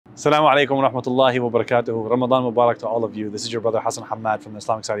Assalamu alaikum wa rahmatullahi wa barakatuhu. Ramadan Mubarak to all of you. This is your brother Hassan Hamad from the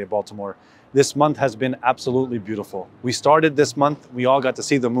Islamic Society of Baltimore. This month has been absolutely beautiful. We started this month, we all got to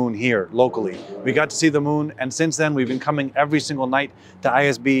see the moon here locally. We got to see the moon, and since then we've been coming every single night to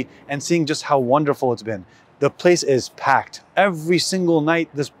ISB and seeing just how wonderful it's been. The place is packed. Every single night,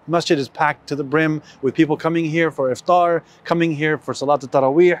 this masjid is packed to the brim with people coming here for iftar, coming here for Salat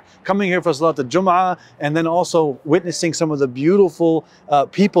al-Taraweeh, coming here for Salat al-Jum'ah, and then also witnessing some of the beautiful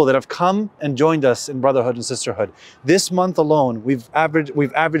people that have come and joined us in brotherhood and sisterhood. This month alone, we've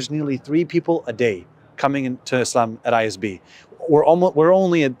averaged nearly 3 people a day coming into Islam at ISB. We're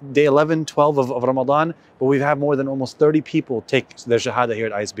only at day 11, 12 of Ramadan, but we've had more than almost 30 people take their shahada here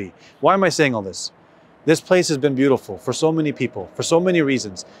at ISB. Why am I saying all this? This place has been beautiful for so many people, for so many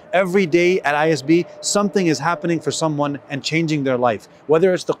reasons. Every day at ISB, something is happening for someone and changing their life.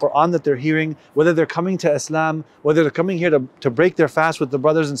 Whether it's the Quran that they're hearing, whether they're coming to Islam, whether they're coming here to break their fast with the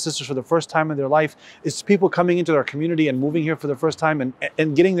brothers and sisters for the first time in their life. It's people coming into our community and moving here for the first time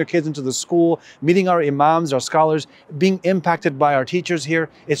and getting their kids into the school, meeting our imams, our scholars, being impacted by our teachers here.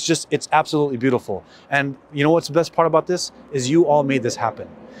 It's absolutely beautiful. And you know what's the best part about this? Is you all made this happen.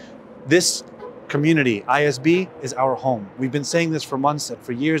 This community, ISB, is our home. We've been saying this for months and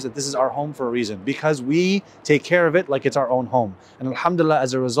for years, that this is our home for a reason, because we take care of it like it's our own home. And alhamdulillah,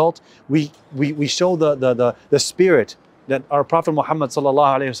 as a result, we show the spirit that our Prophet Muhammad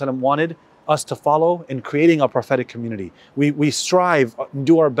ﷺ wanted us to follow in creating a prophetic community. We strive,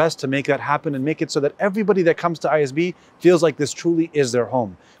 do our best to make that happen and make it so that everybody that comes to ISB feels like this truly is their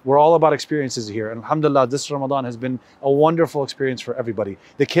home. We're all about experiences here, and alhamdulillah, this Ramadan has been a wonderful experience for everybody.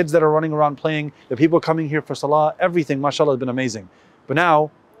 The kids that are running around playing, the people coming here for salah, everything, mashallah, has been amazing. But now,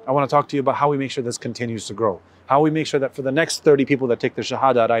 I want to talk to you about how we make sure this continues to grow. How we make sure that for the next 30 people that take their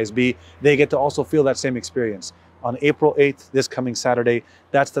shahada at ISB, they get to also feel that same experience. On April 8th, this coming Saturday,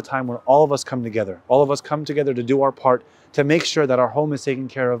 that's the time when all of us come together. All of us come together to do our part to make sure that our home is taken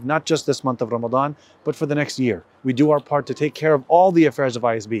care of, not just this month of Ramadan, but for the next year. We do our part to take care of all the affairs of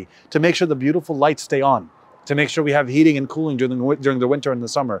ISB, to make sure the beautiful lights stay on, to make sure we have heating and cooling during the winter and the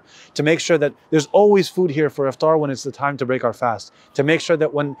summer, to make sure that there's always food here for iftar when it's the time to break our fast, to make sure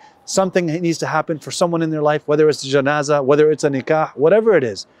that when something needs to happen for someone in their life, whether it's a janazah, whether it's a nikah, whatever it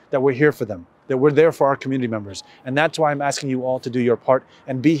is, that we're here for them, that we're there for our community members. And that's why I'm asking you all to do your part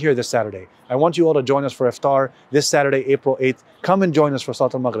and be here this Saturday. I want you all to join us for iftar this Saturday, April 8th. Come and join us for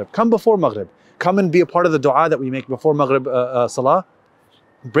Salat al-Maghrib. Come before Maghrib. Come and be a part of the dua that we make before Maghrib Salah.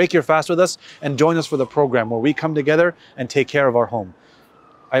 Break your fast with us and join us for the program where we come together and take care of our home.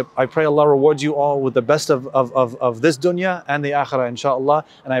 I pray Allah rewards you all with the best of this dunya and the akhirah, inshallah.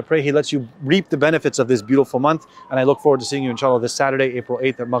 And I pray He lets you reap the benefits of this beautiful month. And I look forward to seeing you, inshallah, this Saturday, April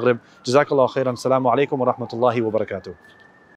 8th at Maghrib. Jazakallah khairan. Assalamu alaikum wa rahmatullahi wa barakatuh.